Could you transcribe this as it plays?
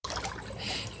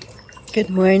Good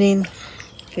morning.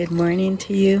 Good morning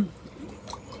to you.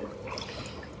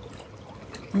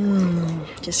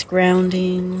 Just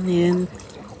grounding in,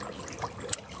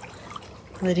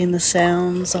 letting the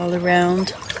sounds all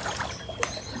around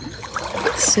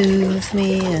soothe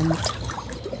me and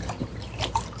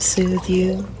soothe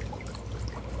you.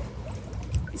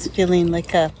 It's feeling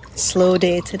like a slow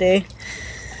day today.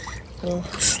 A little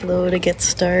slow to get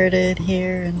started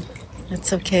here, and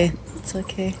it's okay. It's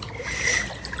okay.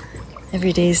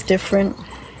 Every day is different.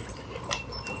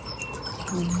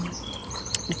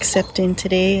 Accepting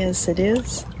today as it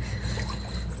is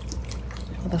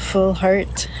with a full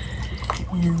heart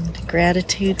and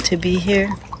gratitude to be here.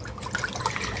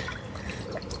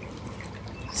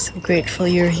 So grateful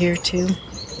you're here too.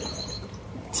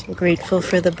 So grateful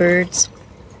for the birds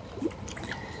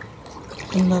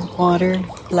in the water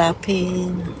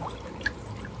lapping.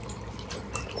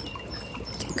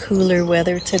 Cooler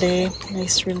weather today,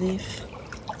 nice relief.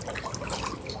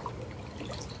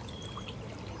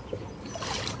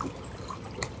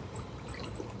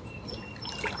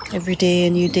 Every day a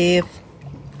new day of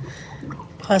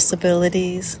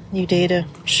possibilities, new day to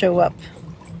show up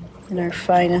in our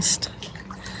finest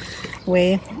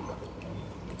way.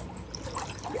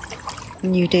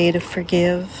 New day to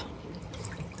forgive.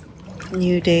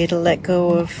 New day to let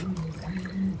go of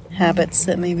habits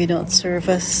that maybe don't serve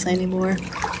us anymore.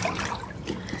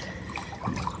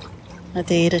 A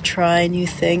day to try new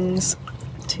things,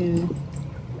 to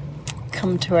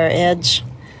come to our edge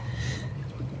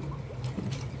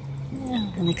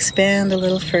and expand a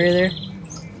little further.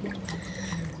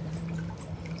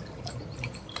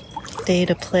 Day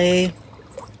to play.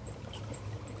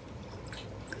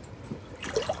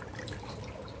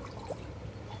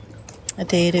 A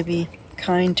day to be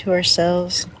kind to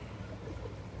ourselves.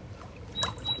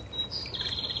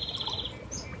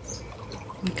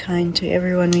 And kind to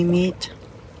everyone we meet.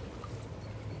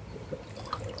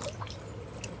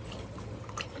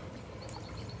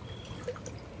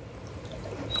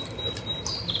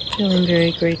 Feeling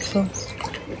very grateful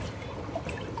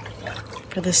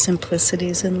for the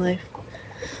simplicities in life.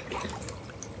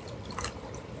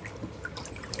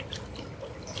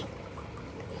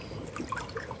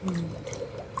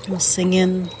 We'll sing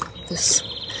in this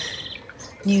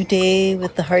new day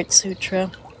with the Heart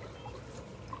Sutra.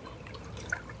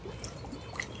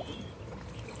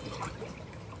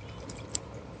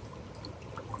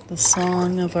 The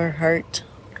song of our heart.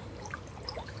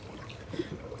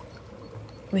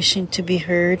 Wishing to be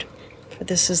heard, for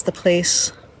this is the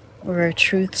place where our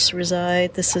truths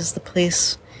reside. This is the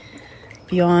place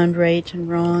beyond right and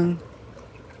wrong.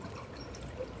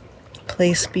 A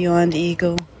place beyond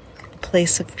ego. A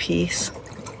place of peace.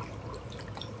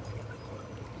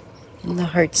 And the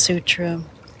Heart Sutra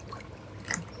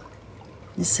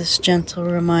is this gentle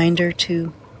reminder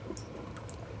to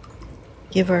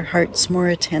give our hearts more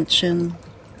attention,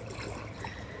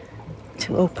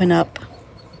 to open up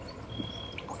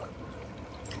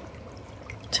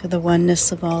to the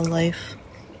oneness of all life.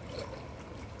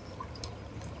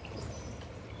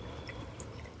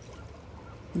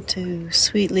 And to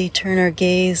sweetly turn our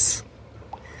gaze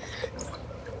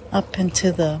up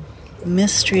into the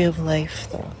mystery of life,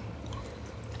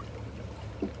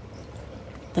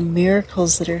 the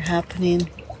miracles that are happening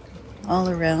all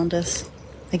around us.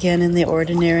 Again, in the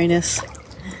ordinariness,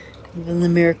 even the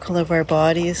miracle of our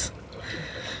bodies.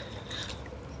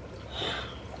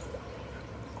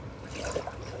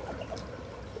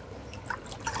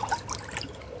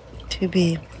 To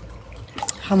be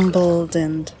humbled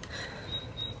and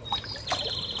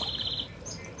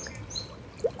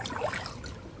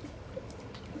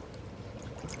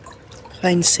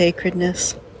find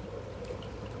sacredness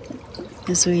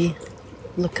as we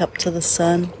look up to the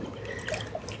sun.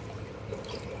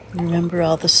 Remember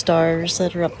all the stars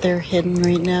that are up there hidden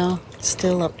right now,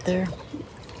 still up there.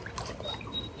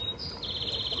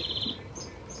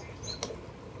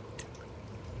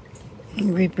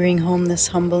 And we bring home this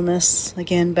humbleness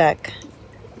again back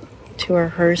to our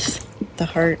hearth, the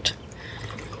heart,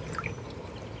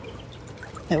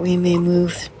 that we may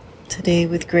move today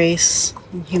with grace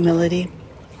and humility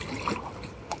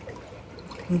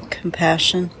and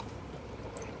compassion.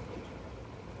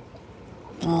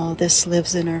 All this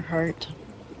lives in our heart.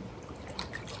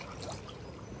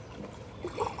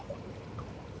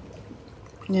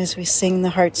 And as we sing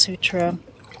the Heart Sutra,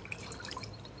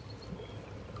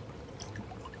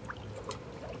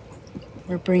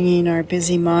 we're bringing our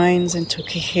busy minds into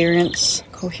coherence,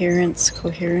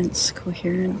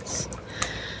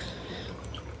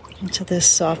 into this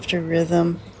softer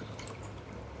rhythm.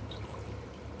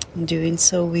 In doing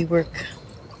so, we work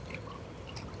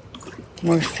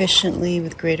more efficiently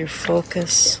with greater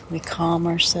focus. We calm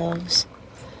ourselves.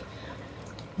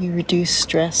 We reduce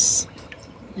stress.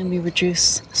 And we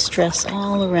reduce stress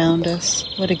all around us.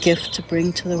 What a gift to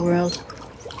bring to the world.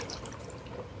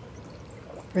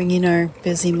 Bringing our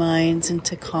busy minds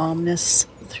into calmness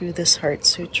through this Heart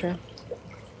Sutra.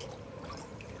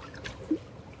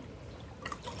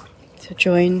 So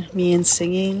join me in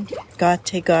singing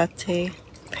Gate Gate,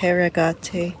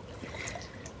 Paragate,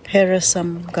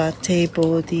 Parasamgate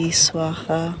Bodhi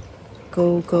Swaha,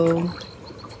 Go Go,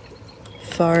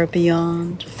 far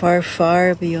beyond, far,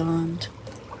 far beyond.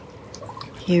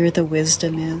 Here the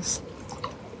wisdom is.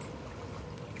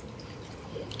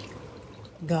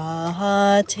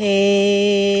 Gate,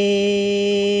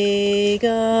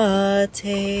 Gate,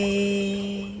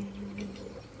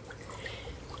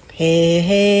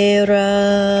 Pera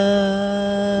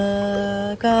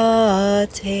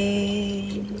Gate,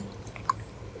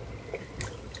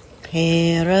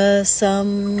 Parasam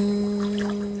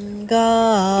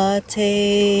Gate,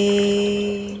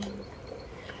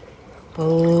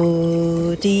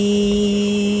 Bodhi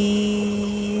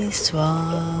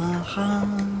Swaha.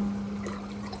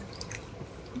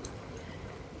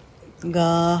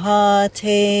 Gate,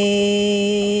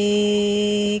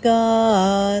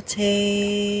 Gate,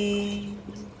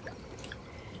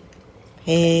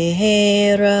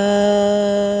 Pera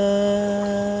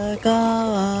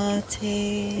Gate,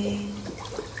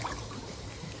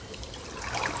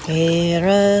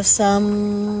 Parasam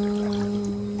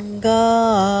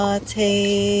Gate,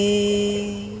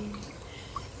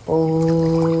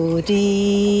 Bodhi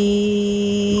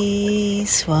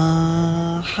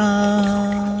Swaha.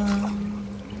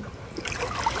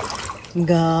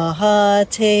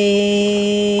 Gate,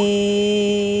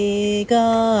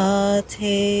 Gate,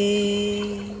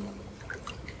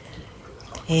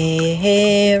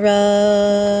 Pera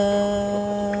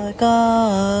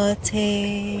Gate,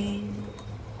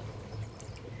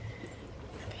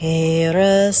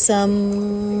 Parasam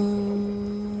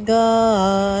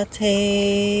Gate,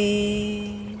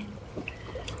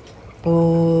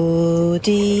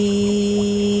 Bodhi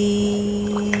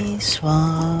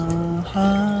Swaha.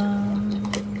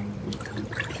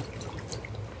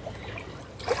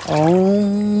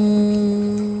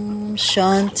 Om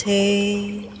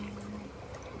Shanti.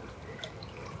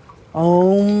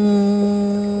 Om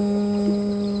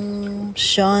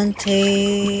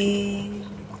Shanti.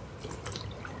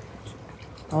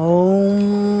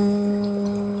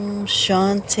 Om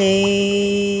Shanti.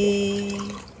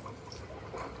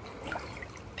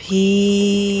 Peace.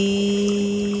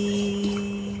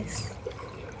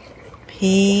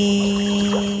 Peace.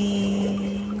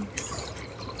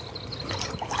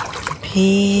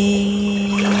 Peace.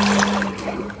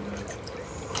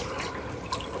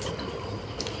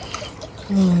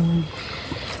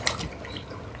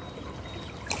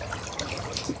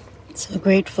 So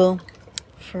grateful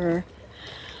for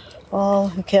all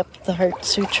who kept the Heart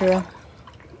Sutra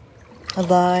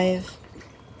alive,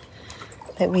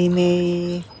 that we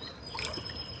may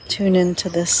tune into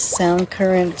this sound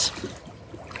current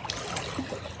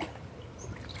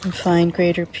and find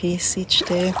greater peace each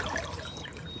day.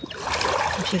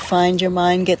 If you find your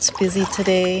mind gets busy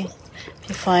today, if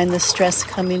you find the stress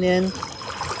coming in,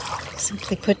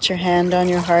 simply put your hand on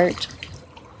your heart.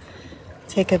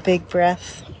 Take a big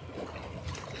breath.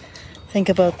 Think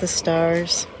about the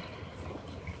stars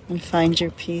and find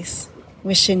your peace.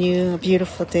 Wishing you a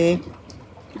beautiful day.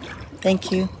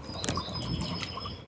 Thank you.